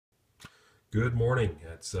Good morning.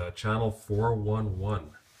 It's channel 411.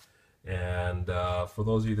 And for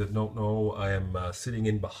those of you that don't know, I am sitting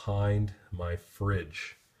in behind my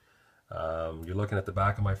fridge. You're looking at the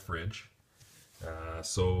back of my fridge.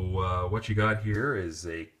 So what you got here is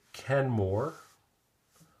a Kenmore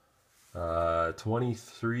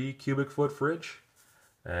 23 cubic foot fridge.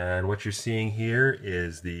 And what you're seeing here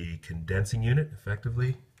is the condensing unit,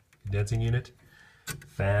 effectively. Condensing unit.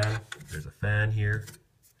 Fan. There's a fan here.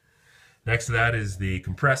 Next to that is the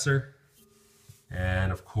compressor,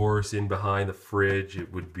 and of course in behind the fridge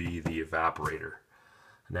it would be the evaporator.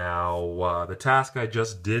 Now the task I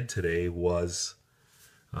just did today was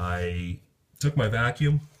I took my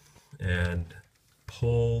vacuum and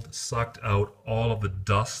sucked out all of the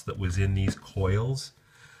dust that was in these coils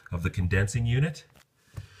of the condensing unit.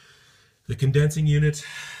 The condensing unit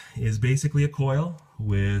is basically a coil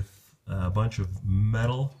with a bunch of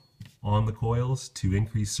metal on the coils to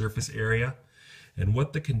increase surface area. And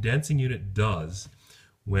what the condensing unit does,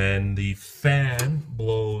 when the fan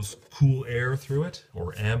blows cool air through it,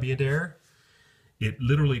 or ambient air, it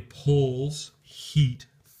literally pulls heat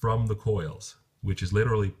from the coils, which is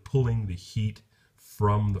literally pulling the heat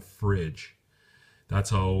from the fridge. That's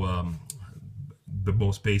how the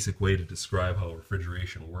most basic way to describe how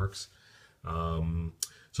refrigeration works.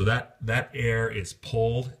 So that air is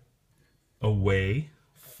pulled away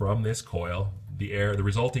from this coil. The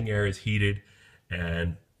resulting air is heated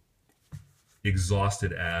and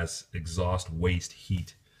exhausted as exhaust waste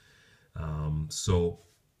heat. So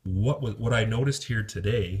what I noticed here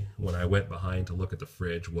today when I went behind to look at the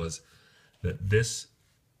fridge was that this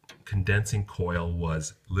condensing coil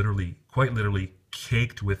was quite literally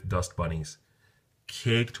caked with dust bunnies,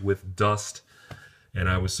 caked with dust. And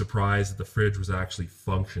I was surprised that the fridge was actually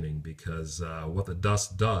functioning, because what the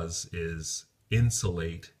dust does is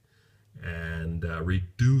insulate and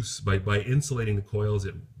reduce. By insulating the coils,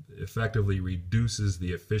 it effectively reduces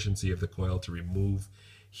the efficiency of the coil to remove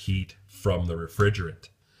heat from the refrigerant.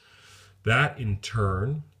 That in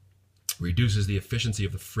turn reduces the efficiency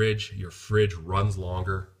of the fridge. Your fridge runs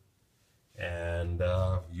longer and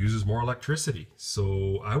uses more electricity.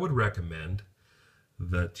 So I would recommend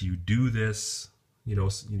that you do this. You know,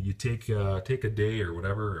 you take a day or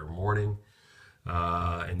whatever, or morning,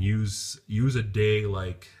 and use a day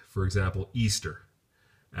like, for example, Easter,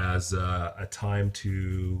 as a time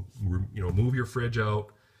to move your fridge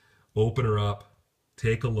out, open her up,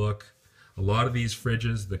 take a look. A lot of these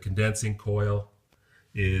fridges, the condensing coil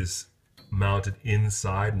is mounted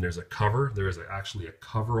inside, and there's a cover. There is actually a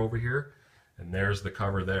cover over here, and there's the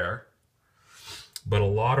cover there. But a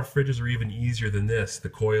lot of fridges are even easier than this. The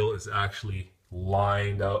coil is actually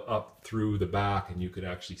lined out up through the back, and you could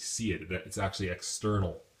actually see it. It's actually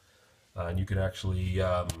external, and you can actually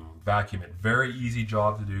vacuum it. Very easy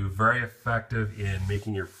job to do, very effective in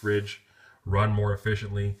making your fridge run more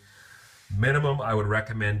efficiently. Minimum, I would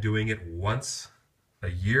recommend doing it once a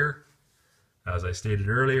year, as I stated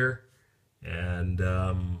earlier, and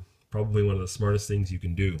probably one of the smartest things you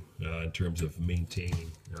can do in terms of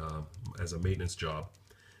maintaining as a maintenance job,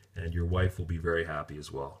 and your wife will be very happy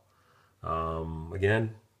as well.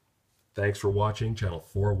 Again, thanks for watching channel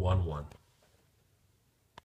 411.